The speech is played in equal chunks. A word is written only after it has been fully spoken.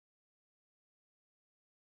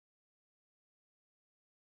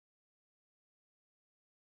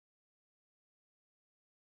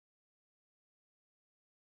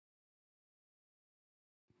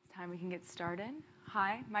time we can get started.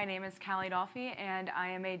 Hi, my name is Cali Dolfi, and I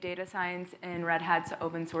am a data science in Red Hat's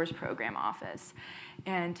open source program office.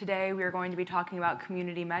 And today we are going to be talking about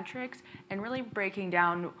community metrics and really breaking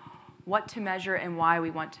down what to measure and why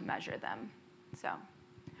we want to measure them. So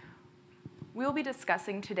we'll be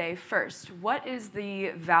discussing today first, what is the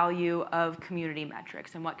value of community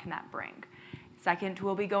metrics and what can that bring? Second,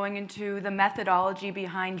 we'll be going into the methodology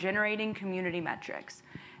behind generating community metrics.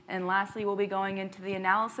 And lastly, we'll be going into the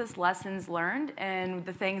analysis lessons learned and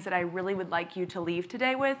the things that I really would like you to leave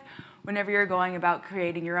today with whenever you're going about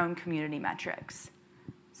creating your own community metrics.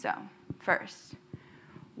 So first,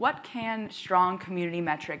 what can strong community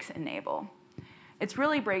metrics enable? It's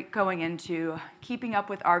really going into keeping up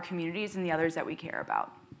with our communities and the others that we care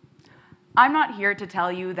about. I'm not here to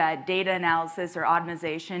tell you that data analysis or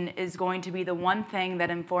automation is going to be the one thing that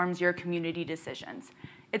informs your community decisions.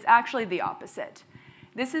 It's actually the opposite.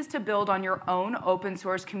 This is to build on your own open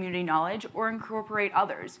source community knowledge or incorporate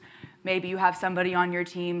others. Maybe you have somebody on your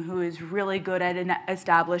team who is really good at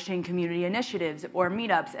establishing community initiatives or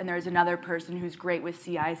meetups, and there's another person who's great with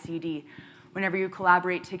CI/CD. Whenever you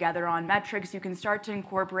collaborate together on metrics, you can start to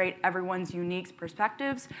incorporate everyone's unique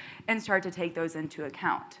perspectives and start to take those into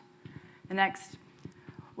account. The next,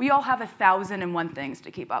 we all have 1,001 things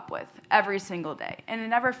to keep up with every single day, and it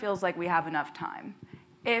never feels like we have enough time.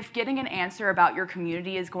 If getting an answer about your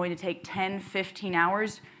community is going to take 10, 15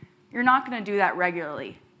 hours, you're not going to do that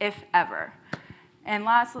regularly, if ever. And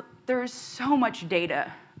lastly, there's so much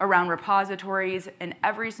data around repositories in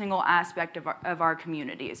every single aspect of our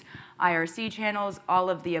communities, IRC channels, all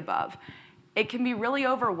of the above. It can be really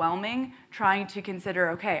overwhelming trying to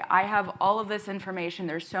consider, okay, I have all of this information,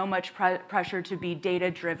 there's so much pressure to be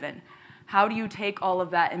data-driven. How do you take all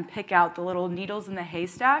of that and pick out the little needles in the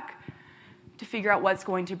haystack to figure out what's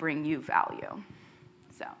going to bring you value?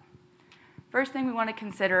 So first thing we want to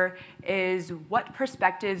consider is what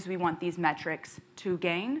perspectives we want these metrics to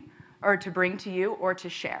gain or to bring to you or to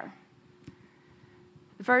share.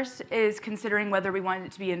 The first is considering whether we want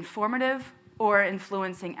it to be informative or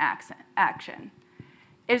influencing action.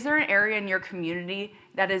 Is there an area in your community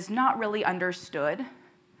that is not really understood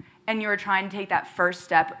and you're trying to take that first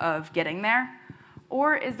step of getting there?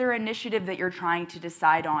 Or is there an initiative that you're trying to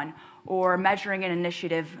decide on or measuring an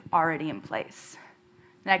initiative already in place?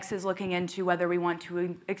 Next is looking into whether we want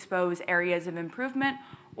to expose areas of improvement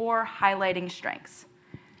or highlighting strengths.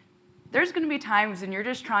 There's going to be times when you're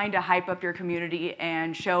just trying to hype up your community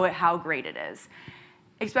and show it how great it is,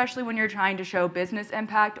 especially when you're trying to show business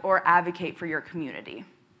impact or advocate for your community.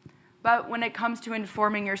 But when it comes to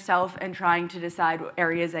informing yourself and trying to decide what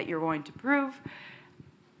areas that you're going to improve,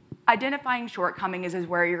 identifying shortcomings is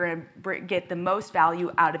where you're going to get the most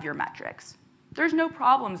value out of your metrics. There's no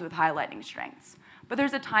problems with highlighting strengths, but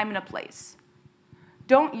there's a time and a place.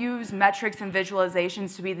 Don't use metrics and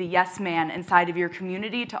visualizations to be the yes man inside of your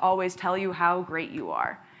community to always tell you how great you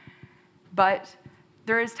are. But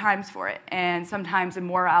there is times for it, and sometimes a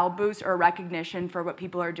morale boost or recognition for what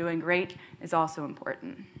people are doing great is also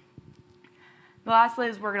important. The last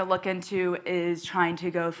is we're going to look into is trying to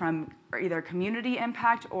go from either community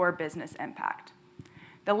impact or business impact.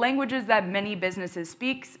 The languages that many businesses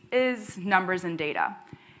speak is numbers and data.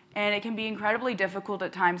 And it can be incredibly difficult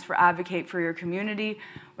at times for advocate for your community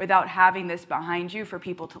without having this behind you for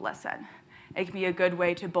people to listen. It can be a good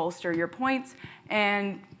way to bolster your points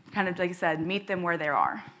and kind of, like I said, meet them where they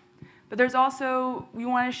are. But there's also, we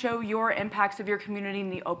want to show your impacts of your community in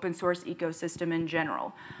the open source ecosystem in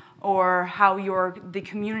general, or how the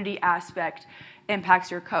community aspect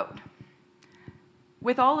impacts your code.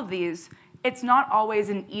 With all of these, it's not always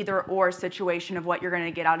an either-or situation of what you're going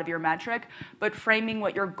to get out of your metric, but framing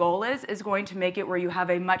what your goal is going to make it where you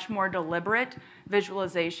have a much more deliberate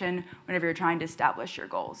visualization whenever you're trying to establish your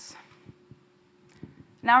goals.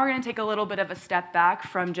 Now we're going to take a little bit of a step back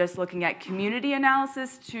from just looking at community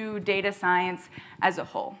analysis to data science as a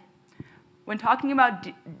whole. When talking about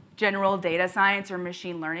general data science or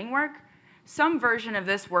machine learning work, some version of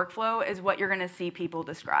this workflow is what you're going to see people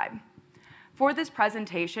describe. For this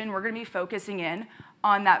presentation, we're going to be focusing in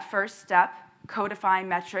on that first step, codifying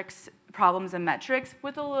metrics, problems and metrics,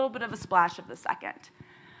 with a little bit of a splash of the second.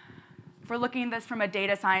 If we're looking at this from a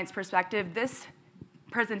data science perspective, this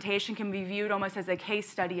presentation can be viewed almost as a case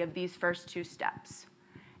study of these first two steps.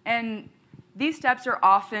 And these steps are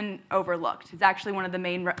often overlooked. It's actually one of the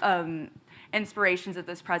main inspirations of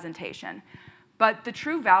this presentation. But the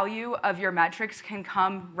true value of your metrics can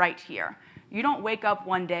come right here. You don't wake up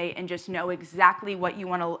one day and just know exactly what you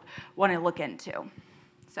want to look into.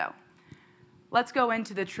 So let's go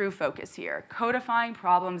into the true focus here, codifying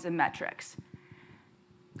problems and metrics.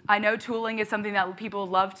 I know tooling is something that people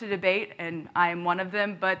love to debate, and I am one of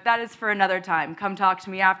them, but that is for another time. Come talk to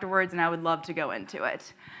me afterwards, and I would love to go into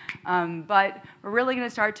it. But we're really going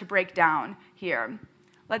to start to break down here.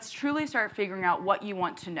 Let's truly start figuring out what you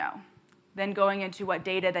want to know, then going into what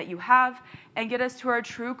data that you have, and get us to our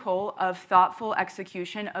true goal of thoughtful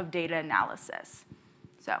execution of data analysis.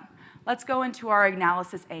 So let's go into our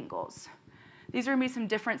analysis angles. These are going to be some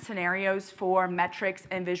different scenarios for metrics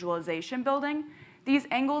and visualization building. These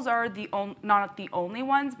angles are not the only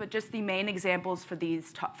ones, but just the main examples for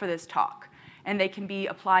this talk, and they can be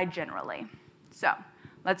applied generally. So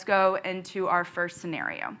let's go into our first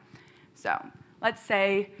scenario. So let's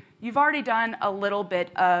say you've already done a little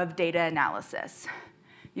bit of data analysis.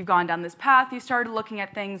 You've gone down this path. You started looking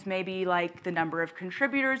at things maybe like the number of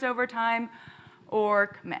contributors over time or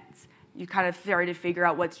commits. You kind of started to figure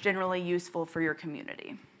out what's generally useful for your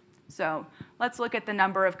community. So let's look at the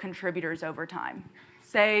number of contributors over time.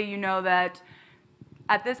 Say you know that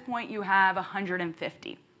at this point you have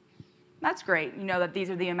 150. That's great. You know that these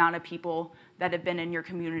are the amount of people that have been in your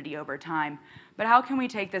community over time. But how can we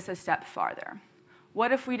take this a step farther?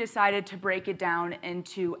 What if we decided to break it down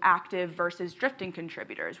into active versus drifting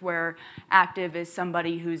contributors, where active is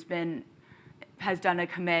somebody has done a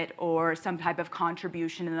commit or some type of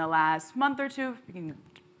contribution in the last month or two? You can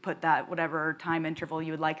put that whatever time interval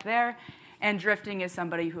you would like there. And drifting is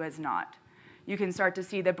somebody who has not. You can start to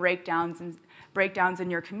see the breakdowns in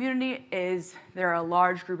your community. Is there a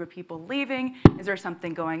large group of people leaving? Is there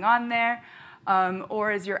something going on there?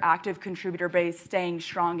 Or is your active contributor base staying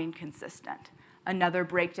strong and consistent? Another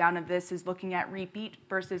breakdown of this is looking at repeat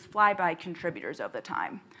versus flyby contributors over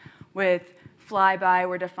time. With flyby,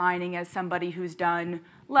 we're defining as somebody who's done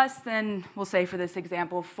less than, we'll say for this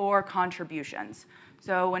example, 4 contributions.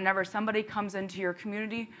 So whenever somebody comes into your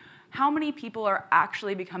community, how many people are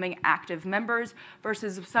actually becoming active members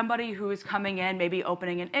versus somebody who is coming in, maybe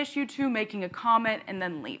opening an issue to, making a comment, and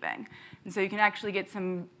then leaving. And so you can actually get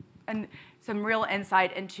some real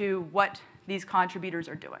insight into what these contributors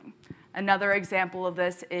are doing. Another example of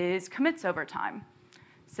this is commits over time.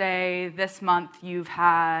 Say this month you've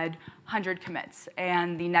had 100 commits,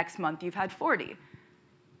 and the next month you've had 40.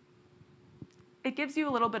 It gives you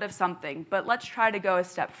a little bit of something, but let's try to go a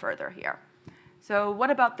step further here. So what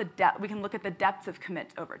about the depth? We can look at the depth of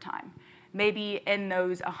commits over time. Maybe in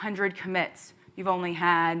those 100 commits, you've only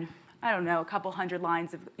had, I don't know, a couple hundred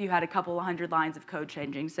lines of code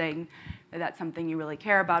changing, saying that that's something you really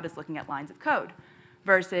care about is looking at lines of code.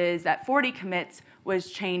 Versus that 40 commits was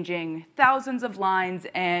changing thousands of lines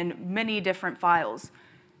and many different files.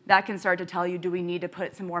 That can start to tell you, do we need to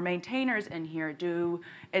put some more maintainers in here?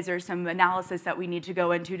 Is there some analysis that we need to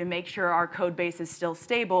go into to make sure our code base is still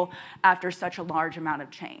stable after such a large amount of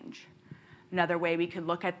change? Another way we could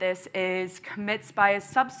look at this is commits by a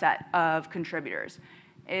subset of contributors.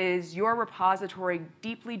 Is your repository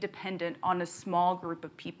deeply dependent on a small group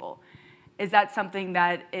of people? Is that something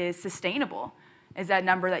that is sustainable? Is that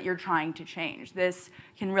number that you're trying to change? This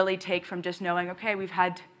can really take from just knowing, okay, we've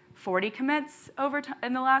had 40 commits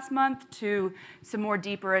in the last month to some more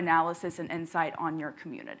deeper analysis and insight on your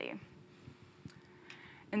community.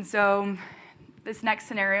 And so this next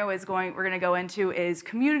scenario we're going to go into is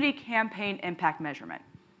community campaign impact measurement.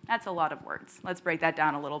 That's a lot of words. Let's break that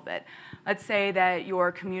down a little bit. Let's say that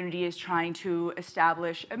your community is trying to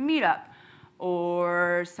establish a meetup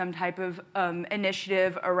or some type of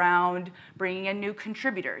initiative around bringing in new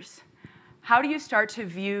contributors. How do you start to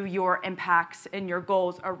view your impacts and your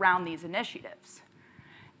goals around these initiatives?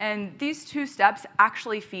 And these two steps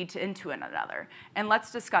actually feed into one another, and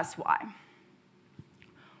let's discuss why.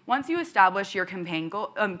 Once you establish your campaign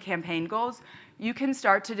goals, you can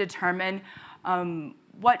start to determine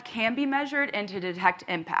what can be measured and to detect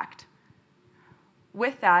impact.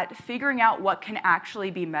 With that, figuring out what can actually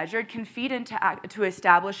be measured can feed into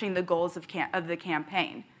establishing the goals of the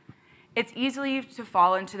campaign. It's easy to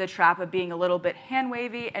fall into the trap of being a little bit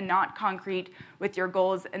hand-wavy and not concrete with your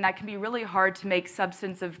goals, and that can be really hard to make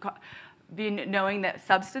knowing that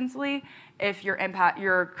substantially if your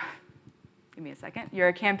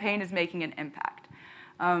campaign is making an impact.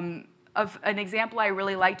 Of an example I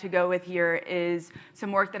really like to go with here is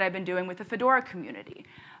some work that I've been doing with the Fedora community.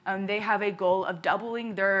 They have a goal of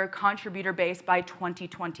doubling their contributor base by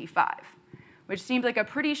 2025, which seems like a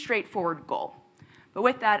pretty straightforward goal. But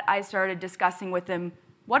with that, I started discussing with them,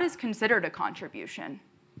 what is considered a contribution?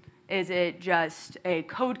 Is it just a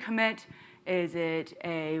code commit? Is it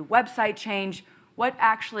a website change? What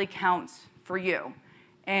actually counts for you?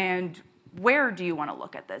 And where do you want to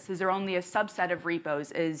look at this? Is there only a subset of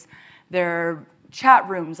repos? Is there chat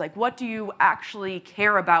rooms, like what do you actually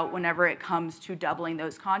care about whenever it comes to doubling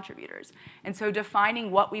those contributors? And so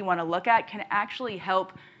defining what we want to look at can actually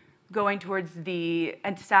help going towards the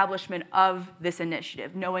establishment of this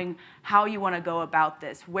initiative, knowing how you want to go about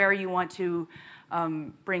this, where you want to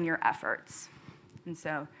bring your efforts. And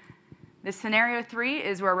so this scenario 3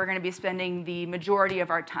 is where we're going to be spending the majority of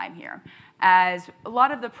our time here, as a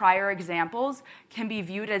lot of the prior examples can be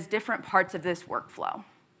viewed as different parts of this workflow.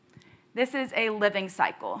 This is a living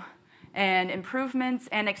cycle, and improvements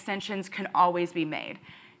and extensions can always be made.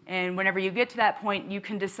 And whenever you get to that point, you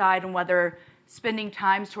can decide on whether spending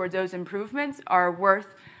time towards those improvements are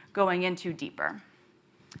worth going into deeper.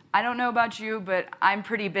 I don't know about you, but I'm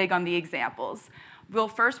pretty big on the examples. We'll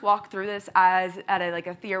first walk through this as at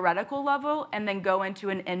a theoretical level and then go into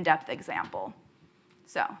an in-depth example.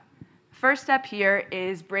 So, first step here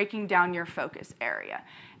is breaking down your focus area.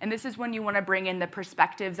 And this is when you want to bring in the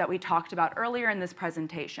perspectives that we talked about earlier in this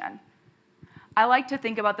presentation. I like to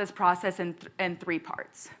think about this process in 3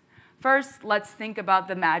 parts. First, let's think about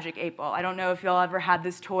the magic 8-ball. I don't know if y'all ever had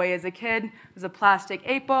this toy as a kid. It was a plastic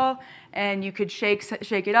 8-ball, and you could shake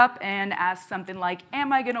it up and ask something like,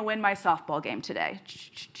 am I going to win my softball game today?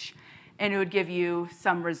 And it would give you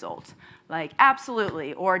some result, like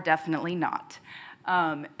absolutely or definitely not.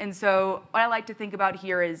 And so what I like to think about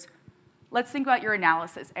here is, let's think about your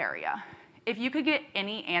analysis area. If you could get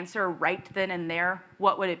any answer right then and there,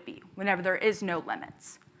 what would it be, whenever there is no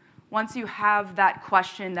limits? Once you have that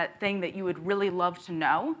question, that thing that you would really love to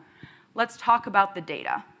know, let's talk about the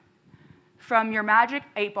data. From your magic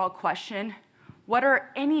 8-ball question, what are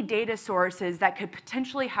any data sources that could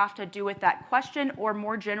potentially have to do with that question or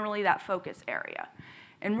more generally that focus area?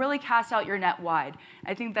 And really cast out your net wide.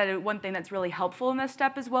 I think that one thing that's really helpful in this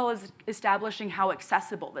step as well is establishing how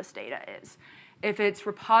accessible this data is. If it's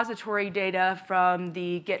repository data from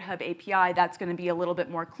the GitHub API, that's going to be a little bit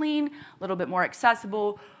more clean, a little bit more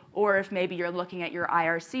accessible. Or if maybe you're looking at your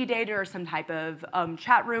IRC data or some type of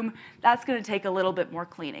chat room, that's going to take a little bit more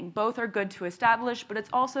cleaning. Both are good to establish, but it's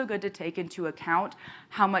also good to take into account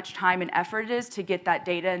how much time and effort it is to get that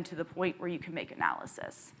data into the point where you can make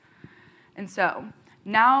analysis. And so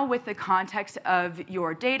now with the context of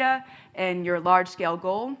your data and your large-scale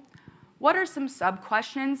goal, what are some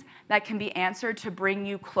sub-questions that can be answered to bring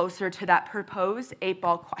you closer to that proposed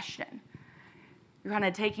 8-ball question? You're kind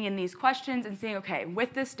of taking in these questions and saying, okay,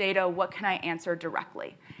 with this data, what can I answer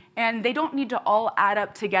directly? And they don't need to all add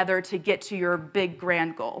up together to get to your big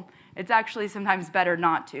grand goal. It's actually sometimes better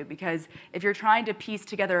not to, because if you're trying to piece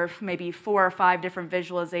together maybe 4 or 5 different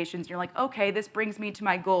visualizations, you're like, okay, this brings me to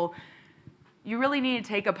my goal. You really need to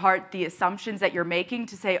take apart the assumptions that you're making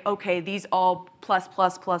to say, okay, these all plus,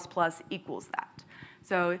 plus, plus, plus equals that.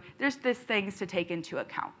 So there's these things to take into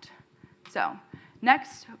account. So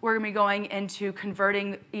next, we're going to be going into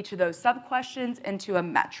converting each of those sub-questions into a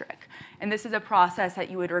metric. And this is a process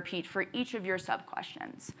that you would repeat for each of your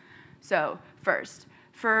sub-questions. So first,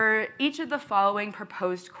 for each of the following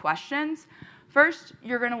proposed questions, first,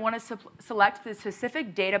 you're going to want to select the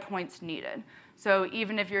specific data points needed. So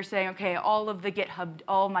even if you're saying, okay, all my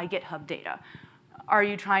GitHub data, are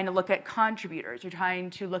you trying to look at contributors? You're trying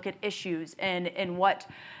to look at issues, and what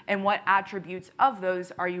attributes of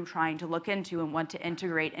those are you trying to look into and want to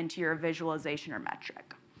integrate into your visualization or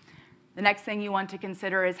metric? The next thing you want to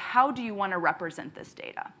consider is, how do you want to represent this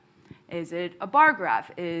data? Is it a bar graph?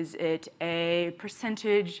 Is it a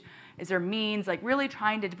percentage? Is there means? Like really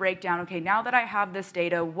trying to break down, okay, now that I have this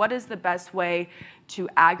data, what is the best way to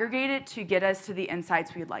aggregate it to get us to the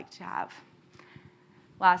insights we'd like to have?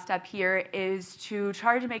 Last step here is to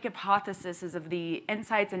try to make hypotheses of the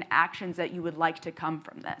insights and actions that you would like to come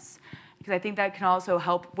from this, because I think that can also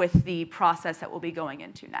help with the process that we'll be going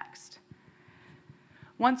into next.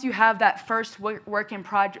 Once you have that first work in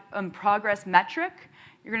progress metric,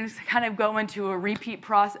 you're going to kind of go into a repeat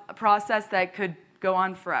process that could go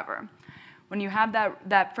on forever. When you have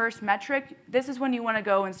that first metric, this is when you want to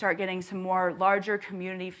go and start getting some more larger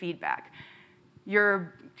community feedback.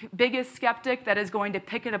 Your biggest skeptic that is going to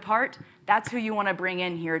pick it apart, that's who you want to bring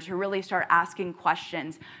in here to really start asking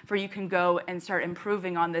questions for you can go and start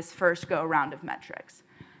improving on this first go around of metrics.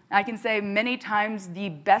 And I can say many times the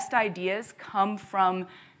best ideas come from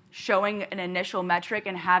showing an initial metric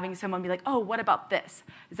and having someone be like, oh, what about this?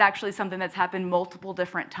 It's actually something that's happened multiple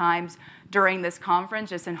different times during this conference,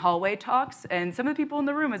 just in hallway talks, and some of the people in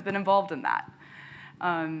the room has been involved in that.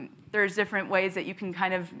 There's different ways that you can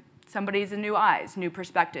kind of, somebody's a new eyes, new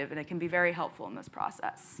perspective, and it can be very helpful in this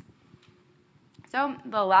process. So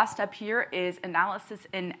the last step here is analysis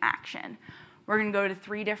in action. We're going to go to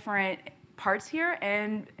 3 different parts here,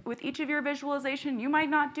 and with each of your visualization, you might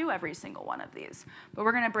not do every single one of these, but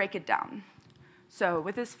we're going to break it down. So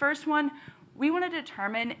with this first one, we want to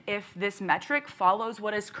determine if this metric follows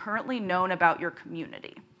what is currently known about your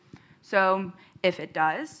community. So if it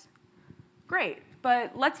does, great.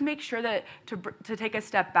 But let's make sure that to take a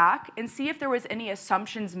step back and see if there was any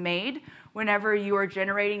assumptions made whenever you were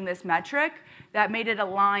generating this metric that made it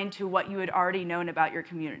align to what you had already known about your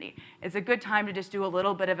community. It's a good time to just do a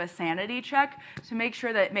little bit of a sanity check to make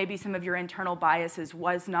sure that maybe some of your internal biases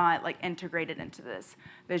was not integrated into this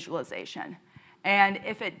visualization. And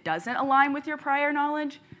if it doesn't align with your prior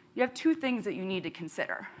knowledge, you have two things that you need to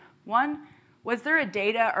consider. One, was there a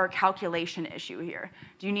data or calculation issue here?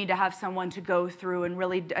 Do you need to have someone to go through and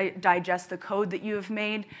really digest the code that you have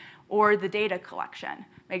made, or the data collection?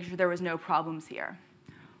 Make sure there was no problems here.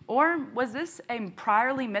 Or was this a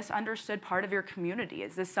priorly misunderstood part of your community?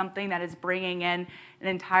 Is this something that is bringing in an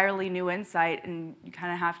entirely new insight, and you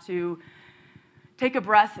kind of have to take a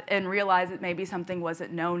breath and realize that maybe something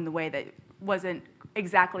wasn't known the way that wasn't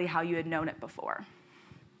exactly how you had known it before?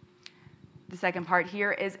 The second part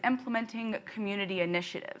here is implementing community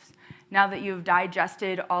initiatives. Now that you've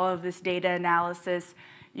digested all of this data analysis,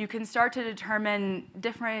 you can start to determine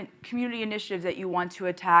different community initiatives that you want to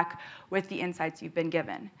attack with the insights you've been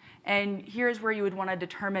given. And here's where you would want to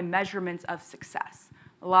determine measurements of success,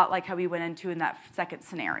 a lot like how we went into in that second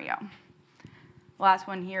scenario. The last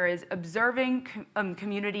one here is observing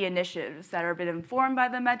community initiatives that have been informed by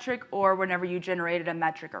the metric or whenever you generated a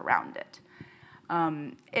metric around it.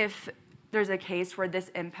 If there's a case where this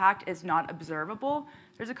impact is not observable,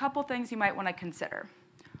 there's a couple things you might want to consider.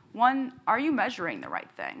 One, are you measuring the right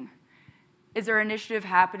thing? Is there an initiative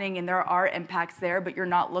happening and there are impacts there, but you're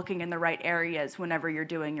not looking in the right areas whenever you're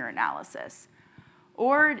doing your analysis?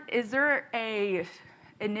 Or is there a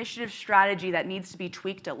initiative strategy that needs to be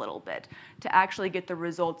tweaked a little bit to actually get the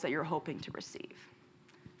results that you're hoping to receive?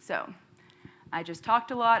 So I just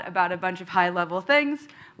talked a lot about a bunch of high-level things.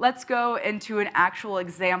 Let's go into an actual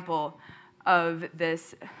example of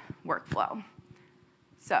this workflow.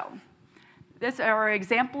 So our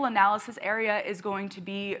example analysis area is going to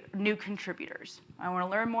be new contributors. I want to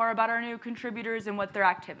learn more about our new contributors and what their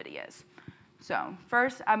activity is. So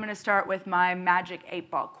first, I'm going to start with my magic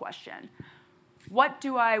 8-ball question. What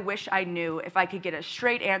do I wish I knew if I could get a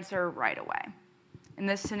straight answer right away? In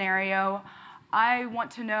this scenario, I want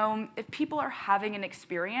to know if people are having an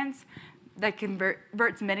experience that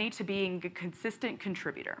converts many to being a consistent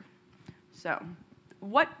contributor. So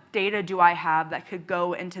what data do I have that could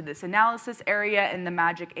go into this analysis area in the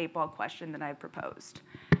magic 8-ball question that I've proposed?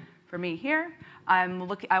 For me here, I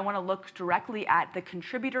want to look directly at the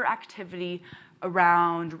contributor activity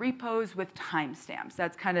around repos with timestamps.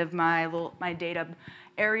 That's kind of my data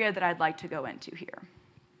area that I'd like to go into here.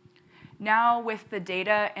 Now with the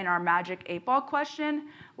data in our magic 8-ball question,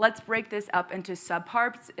 let's break this up into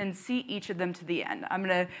subparts and see each of them to the end.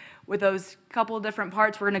 With those couple of different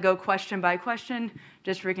parts, we're going to go question by question,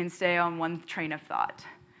 just so we can stay on one train of thought.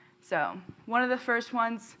 So one of the first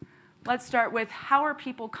ones, let's start with how are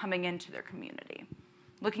people coming into their community?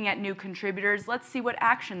 Looking at new contributors, let's see what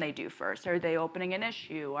action they do first. Are they opening an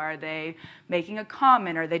issue? Are they making a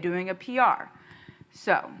comment? Are they doing a PR?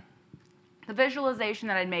 So the visualization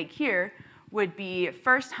that I'd make here would be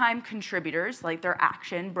first-time contributors, like their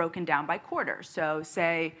action, broken down by quarter. So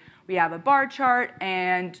say we have a bar chart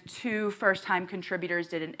and 2 first-time contributors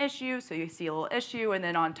did an issue, so you see a little issue, and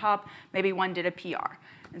then on top, maybe one did a PR.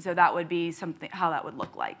 And so that would be how that would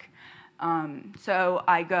look like. So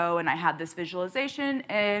I go and I have this visualization,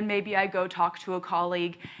 and maybe I go talk to a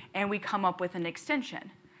colleague, and we come up with an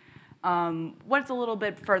extension. What's a little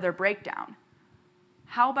bit further breakdown?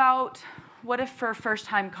 How about, what if for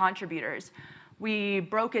first-time contributors, we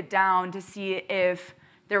broke it down to see if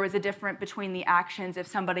there was a difference between the actions if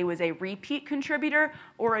somebody was a repeat contributor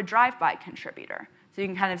or a drive-by contributor. So you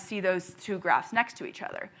can kind of see those 2 graphs next to each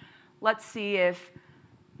other. Let's see if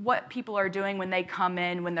what people are doing when they come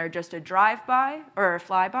in when they're just a drive-by or a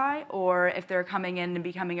fly-by, or if they're coming in and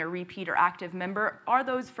becoming a repeat or active member, are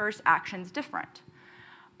those first actions different?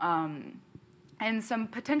 And some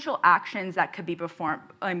potential actions that could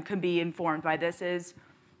be informed by this is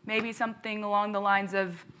maybe something along the lines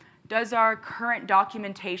of, does our current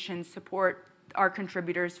documentation support our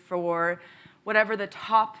contributors for whatever the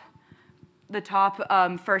top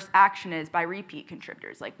first action is by repeat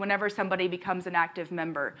contributors? Like whenever somebody becomes an active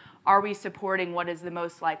member, are we supporting what is the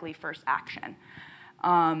most likely first action?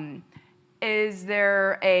 Is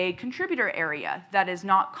there a contributor area that is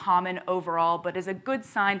not common overall, but is a good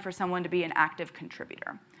sign for someone to be an active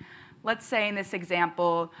contributor? let's say in this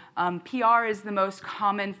example, PR is the most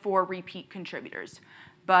common for repeat contributors,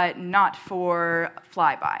 but not for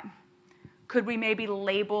flyby. Could we maybe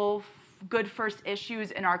label good first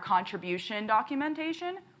issues in our contribution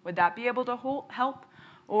documentation? Would that be able to help?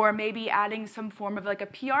 Or maybe adding some form of like a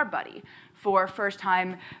PR buddy for first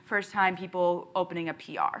time people opening a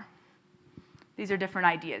PR. These are different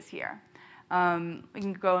ideas here. We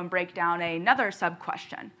can go and break down another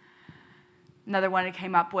sub-question. Another one I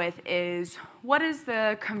came up with is, what is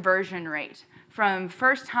the conversion rate from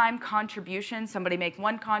first-time contribution, somebody make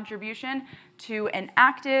one contribution, to an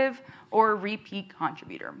active or repeat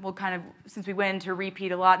contributor? We'll kind of, since we went into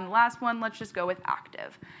repeat a lot in the last one, let's just go with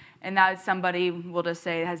active. And that is somebody, we'll just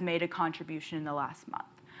say, has made a contribution in the last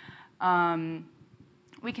month.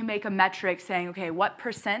 We can make a metric saying, okay, what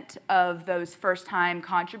 % of those first-time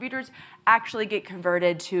contributors actually get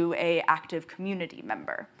converted to an active community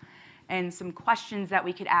member? And some questions that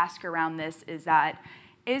we could ask around this is that,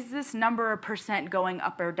 is this number of % going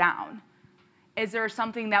up or down? Is there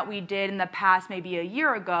something that we did in the past, maybe a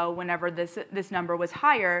year ago, whenever this number was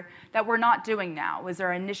higher, that we're not doing now? Was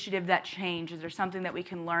there an initiative that changed? Is there something that we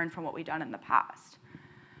can learn from what we've done in the past?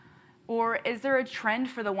 Or is there a trend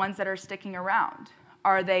for the ones that are sticking around?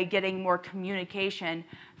 Are they getting more communication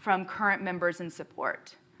from current members and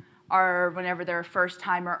support? Or whenever they're first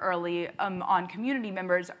time or early on community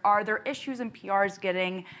members, are their issues and PRs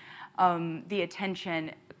getting the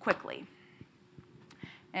attention quickly?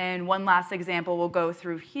 And one last example we'll go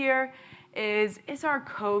through here is our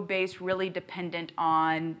code base really dependent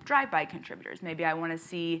on drive-by contributors? Maybe I want to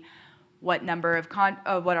see what number of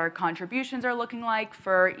what our contributions are looking like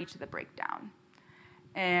for each of the breakdown.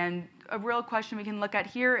 And a real question we can look at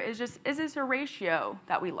here is just, is this a ratio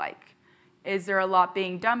that we like? Is there a lot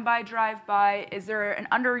being done by drive-by? Is there an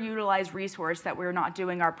underutilized resource that we're not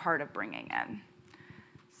doing our part of bringing in?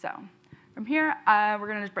 So from here, we're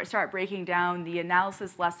going to start breaking down the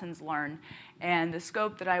analysis lessons learned and the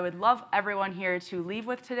scope that I would love everyone here to leave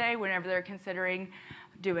with today whenever they're considering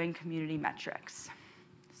doing community metrics.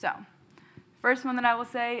 So first one that I will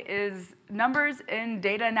say is numbers in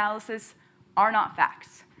data analysis are not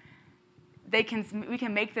facts. We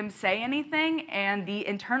can make them say anything, and the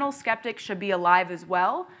internal skeptic should be alive as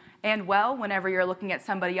well, whenever you're looking at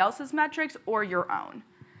somebody else's metrics or your own.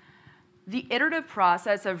 The iterative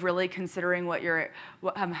process of really considering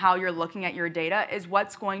how you're looking at your data is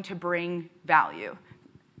what's going to bring value.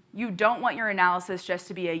 You don't want your analysis just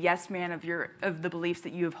to be a yes man of the beliefs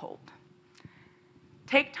that you hold.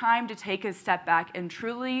 Take time to take a step back and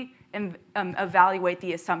truly evaluate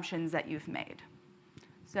the assumptions that you've made.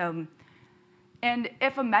 And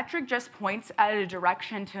if a metric just points at a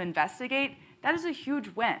direction to investigate, that is a huge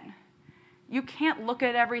win. You can't look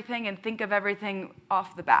at everything and think of everything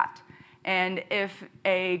off the bat. And if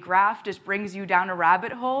a graph just brings you down a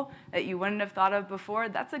rabbit hole that you wouldn't have thought of before,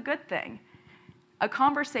 that's a good thing. A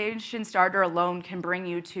conversation starter alone can bring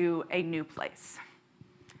you to a new place.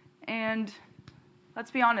 And let's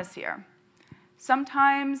be honest here.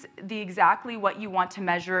 Sometimes exactly what you want to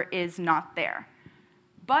measure is not there.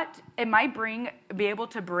 But it might be able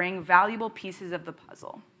to bring valuable pieces of the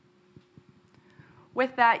puzzle.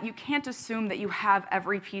 With that, you can't assume that you have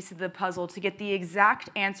every piece of the puzzle to get the exact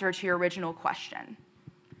answer to your original question.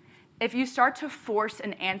 If you start to force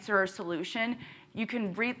an answer or solution, you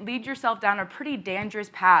can lead yourself down a pretty dangerous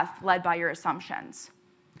path led by your assumptions.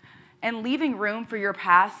 And leaving room for your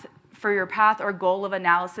path or goal of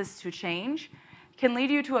analysis to change can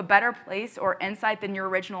lead you to a better place or insight than your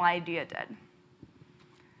original idea did.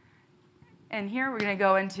 And here we're going to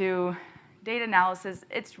go into data analysis.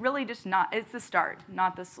 It's really just it's the start,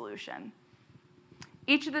 not the solution.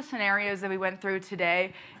 Each of the scenarios that we went through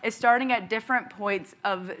today is starting at different points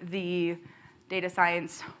of the data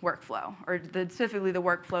science workflow, or specifically the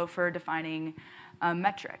workflow for defining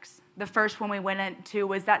metrics. The first one we went into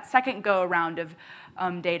was that second go-around of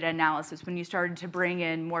data analysis, when you started to bring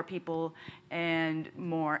in more people and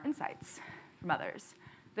more insights from others.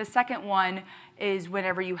 The second one is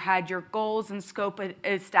whenever you had your goals and scope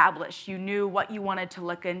established, you knew what you wanted to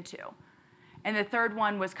look into. And the third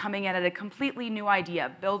one was coming in at a completely new idea,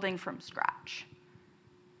 building from scratch.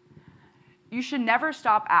 You should never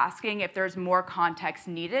stop asking if there's more context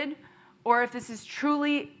needed or if this is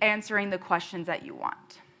truly answering the questions that you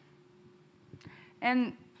want.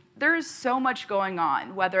 And there is so much going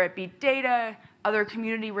on, whether it be data, other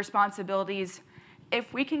community responsibilities.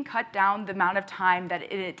 If we can cut down the amount of time that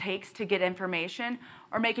it takes to get information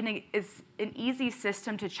or make an easy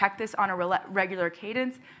system to check this on a regular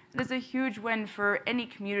cadence, it is a huge win for any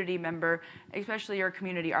community member, especially your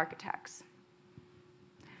community architects.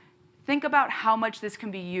 Think about how much this can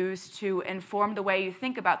be used to inform the way you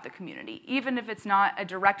think about the community, even if it's not a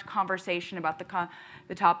direct conversation about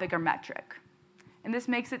the topic or metric. And this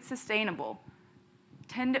makes it sustainable.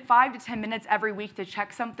 5 to 10 minutes every week to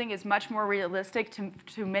check something is much more realistic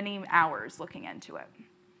to many hours looking into it.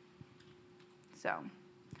 So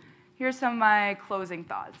here's some of my closing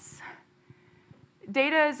thoughts.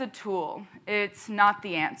 Data is a tool. It's not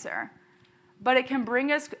the answer. But it can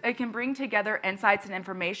bring together insights and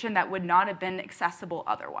information that would not have been accessible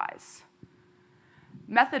otherwise.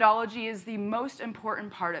 Methodology is the most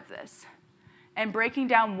important part of this, and breaking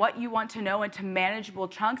down what you want to know into manageable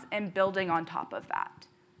chunks and building on top of that.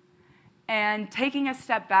 And taking a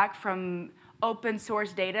step back from open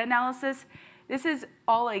source data analysis, this is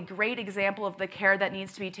all a great example of the care that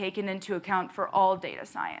needs to be taken into account for all data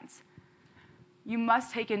science. You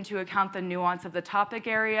must take into account the nuance of the topic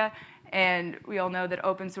area, and we all know that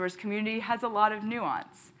open source community has a lot of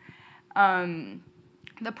nuance.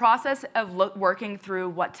 The process of working through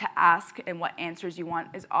what to ask and what answers you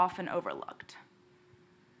want is often overlooked.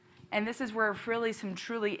 And this is where really some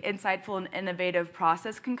truly insightful and innovative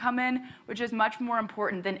process can come in, which is much more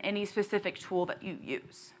important than any specific tool that you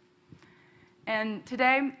use. And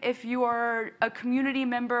today, if you are a community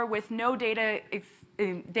member with no data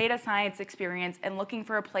science experience and looking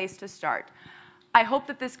for a place to start, I hope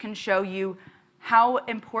that this can show you how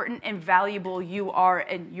important and valuable you are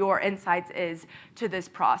and your insights is to this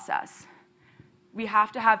process. We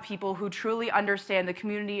have to have people who truly understand the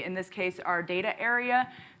community, in this case, our data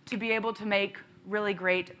area, to be able to make really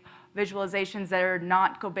great visualizations that are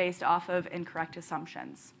not based off of incorrect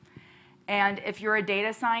assumptions. And if you're a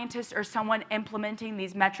data scientist or someone implementing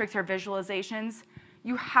these metrics or visualizations,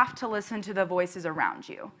 you have to listen to the voices around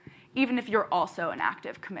you, even if you're also an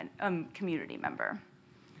active community member.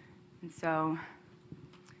 And so,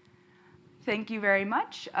 thank you very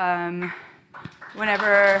much.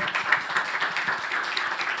 Whenever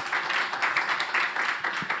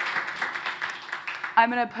I'm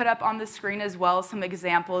going to put up on the screen as well some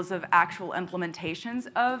examples of actual implementations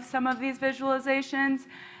of some of these visualizations.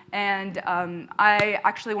 And I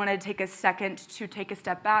actually want to take a second to take a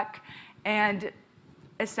step back and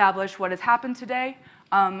establish what has happened today.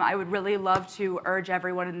 I would really love to urge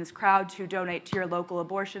everyone in this crowd to donate to your local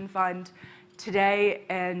abortion fund today,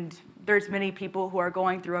 and there's many people who are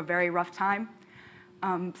going through a very rough time.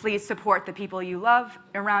 Please support the people you love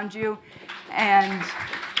around you, and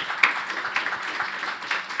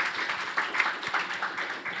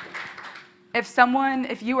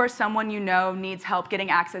if you or someone you know needs help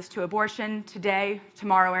getting access to abortion today,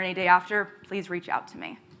 tomorrow, or any day after, please reach out to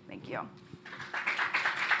me. Thank you.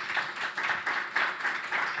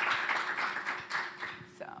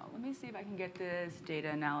 Let me see if I can get this data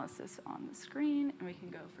analysis on the screen, and we can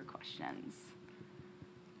go for questions.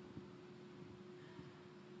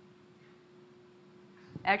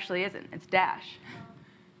 Actually isn't, it's dash.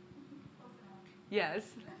 Yes,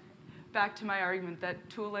 back to my argument that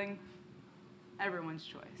tooling, everyone's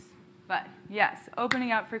choice. But yes,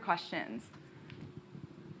 opening up for questions.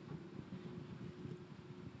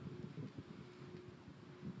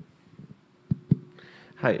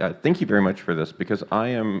 Hi, thank you very much for this, because I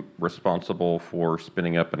am responsible for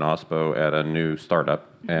spinning up an OSPO at a new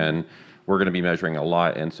startup, and we're going to be measuring a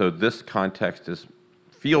lot. And so this context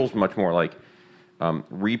feels much more like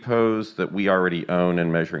repos that we already own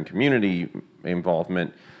and measuring community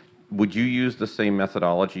involvement. Would you use the same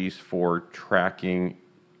methodologies for tracking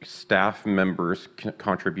staff members'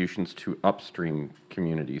 contributions to upstream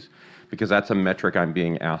communities? Because that's a metric I'm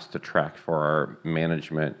being asked to track for our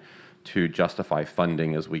management to justify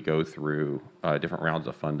funding as we go through different rounds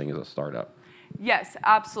of funding as a startup. Yes,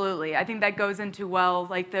 absolutely. I think that goes into, well,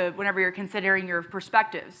 like whenever you're considering your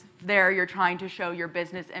perspectives, there you're trying to show your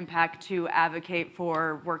business impact to advocate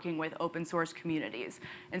for working with open source communities.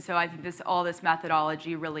 And so I think all this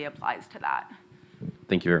methodology really applies to that.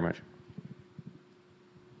 Thank you very much.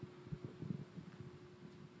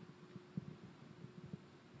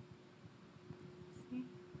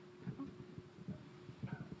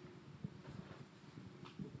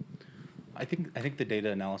 I think the data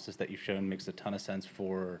analysis that you've shown makes a ton of sense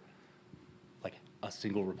for like a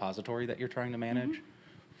single repository that you're trying to manage.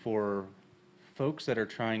 Mm-hmm. For folks that are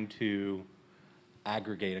trying to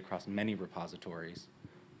aggregate across many repositories,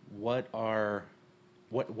 what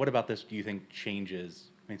about this do you think changes?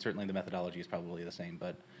 I mean, certainly the methodology is probably the same,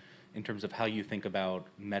 but in terms of how you think about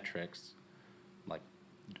metrics, like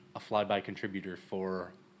a flyby contributor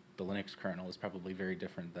for the Linux kernel is probably very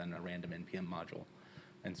different than a random npm module.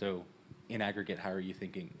 And so in aggregate, how are you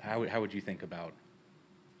thinking? How would you think about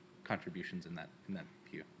contributions in that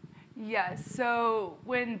view? Yes, so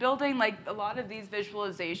when building like a lot of these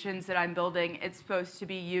visualizations that I'm building, it's supposed to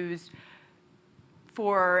be used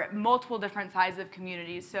for multiple different sizes of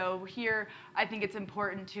communities. So here, I think it's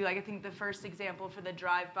important to, like I think the first example for the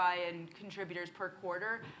drive-by and contributors per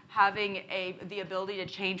quarter, having the ability to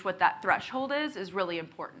change what that threshold is really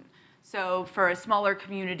important. So for a smaller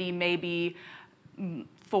community, maybe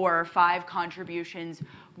 4 or 5 contributions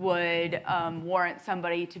would warrant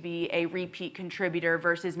somebody to be a repeat contributor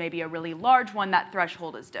versus maybe a really large one. That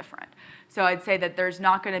threshold is different. So I'd say that there's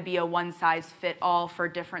not going to be a one-size-fit-all for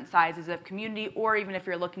different sizes of community, or even if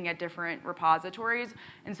you're looking at different repositories.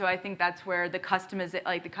 And so I think that's where the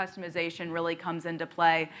customization really comes into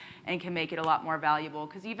play and can make it a lot more valuable.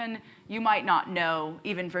 Because even you might not know,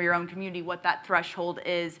 even for your own community, what that threshold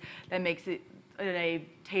is that makes it in a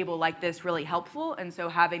table like this really helpful, and so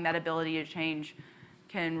having that ability to change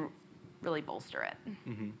can really bolster it.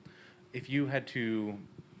 Mm-hmm. If you had to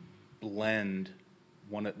blend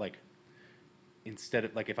one, like instead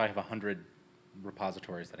of, like if I have 100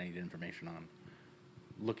 repositories that I need information on,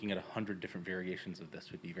 looking at 100 different variations of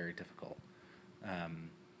this would be very difficult.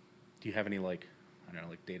 Do you have any like, I don't know,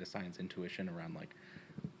 like data science intuition around like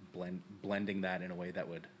blending that in a way that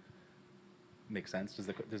would make sense?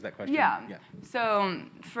 Does that question? Yeah. So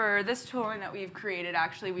for this tooling that we've created,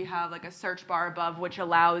 actually we have like a search bar above, which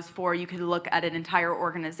allows for, you could look at an entire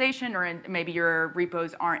organization, or maybe your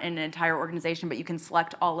repos aren't in an entire organization, but you can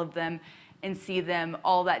select all of them and see them,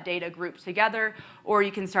 all that data grouped together, or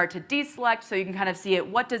you can start to deselect, so you can kind of see it,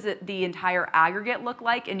 what does the entire aggregate look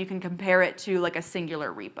like, and you can compare it to like a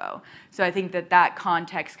singular repo. So I think that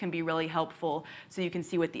context can be really helpful, so you can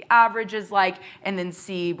see what the average is like, and then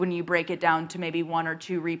see when you break it down to maybe 1 or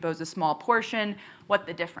 2 repos, a small portion, what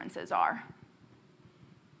the differences are.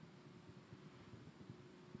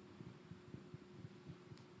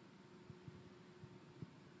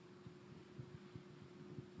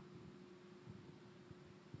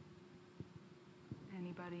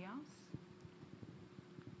 Anybody else?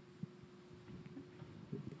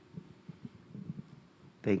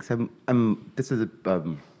 Thanks. This has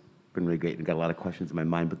been really great and got a lot of questions in my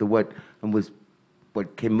mind. But what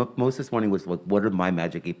came up most this morning was like, what are my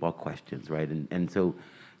magic 8-ball questions, right? And so,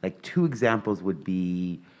 like 2 examples would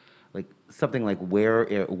be like something like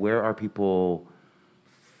where are people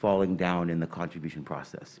falling down in the contribution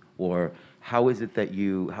process, or how is it that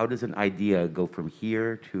how does an idea go from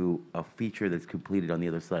here to a feature that's completed on the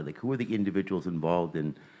other side? Like, who are the individuals involved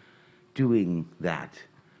in doing that,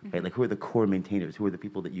 right? Like, who are the core maintainers? Who are the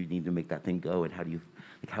people that you need to make that thing go, and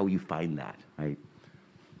how you find that, right?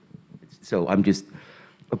 So I'm just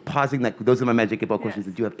pausing that. Those are my magic 8-ball questions.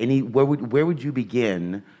 Yes. Do you have any? Where would you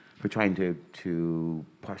begin for trying to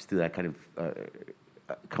parse through that, kind of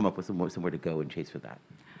come up with somewhere to go and chase for that?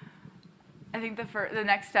 I think the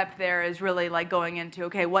next step there is really like going into,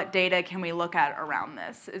 okay, what data can we look at around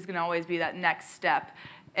this is going to always be that next step.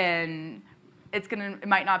 And it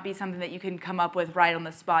might not be something that you can come up with right on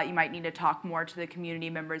the spot. You might need to talk more to the community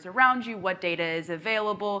members around you, what data is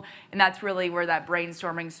available. And that's really where that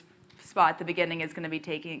brainstorming spot at the beginning is going to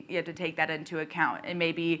be you have to take that into account. And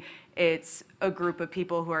maybe it's a group of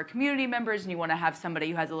people who are community members, and you want to have somebody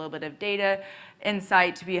who has a little bit of data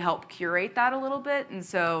insight to help curate that a little bit. And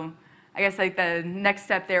so I guess like the next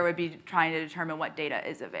step there would be trying to determine what data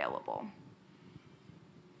is available.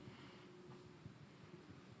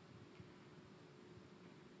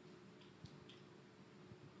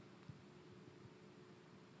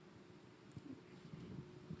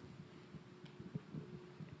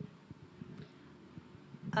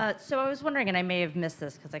 So I was wondering, and I may have missed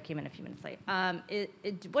this because I came in a few minutes late.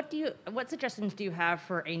 What suggestions do you have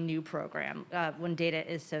for a new program when data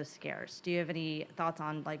is so scarce? Do you have any thoughts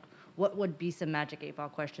on like what would be some magic 8-ball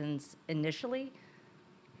questions initially?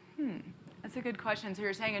 That's a good question. So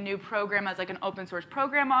you're saying a new program as like an open source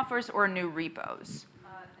program offers, or new repos?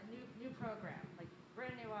 A new program, like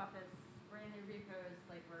brand new office, brand new repos.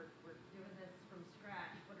 Like we're doing this from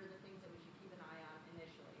scratch. What are the things that we should keep an eye on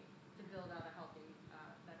initially to build out a healthy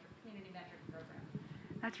community metric program?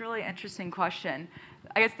 That's a really interesting question.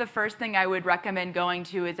 I guess the first thing I would recommend going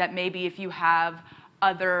to is that maybe if you have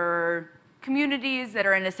other communities that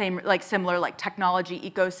are in the same, like similar like technology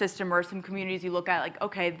ecosystem, or some communities you look at like,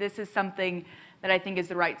 okay, this is something that I think is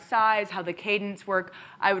the right size, how the cadence work,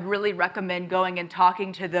 I would really recommend going and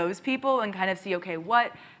talking to those people and kind of see, okay,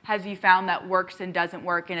 what have you found that works and doesn't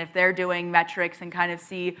work? And if they're doing metrics, and kind of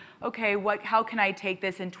see, okay, how can I take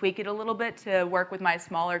this and tweak it a little bit to work with my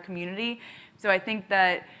smaller community? So I think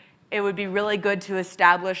that it would be really good to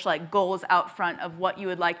establish like goals out front of what you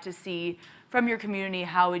would like to see from your community,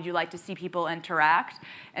 how would you like to see people interact?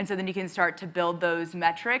 And so then you can start to build those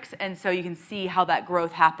metrics, and so you can see how that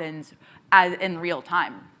growth happens in real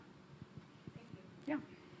time. Yeah.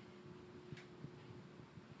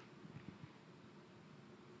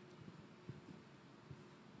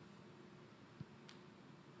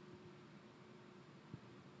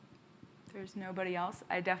 If there's nobody else,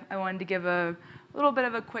 I wanted to give a little bit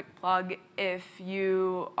of a quick plug. If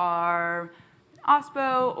you are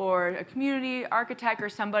OSPO or a community architect or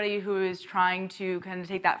somebody who is trying to kind of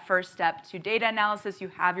take that first step to data analysis, you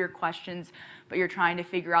have your questions, but you're trying to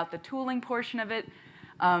figure out the tooling portion of it,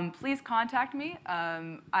 please contact me.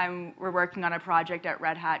 We're working on a project at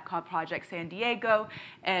Red Hat called Project San Diego,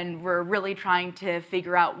 and we're really trying to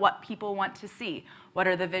figure out what people want to see. What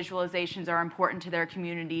are the visualizations that are important to their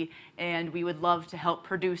community, and we would love to help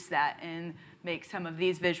produce that and make some of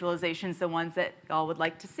these visualizations the ones that y'all would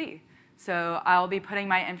like to see. So I'll be putting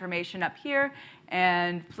my information up here,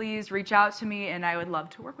 and please reach out to me, and I would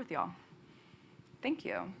love to work with y'all. Thank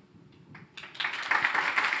you.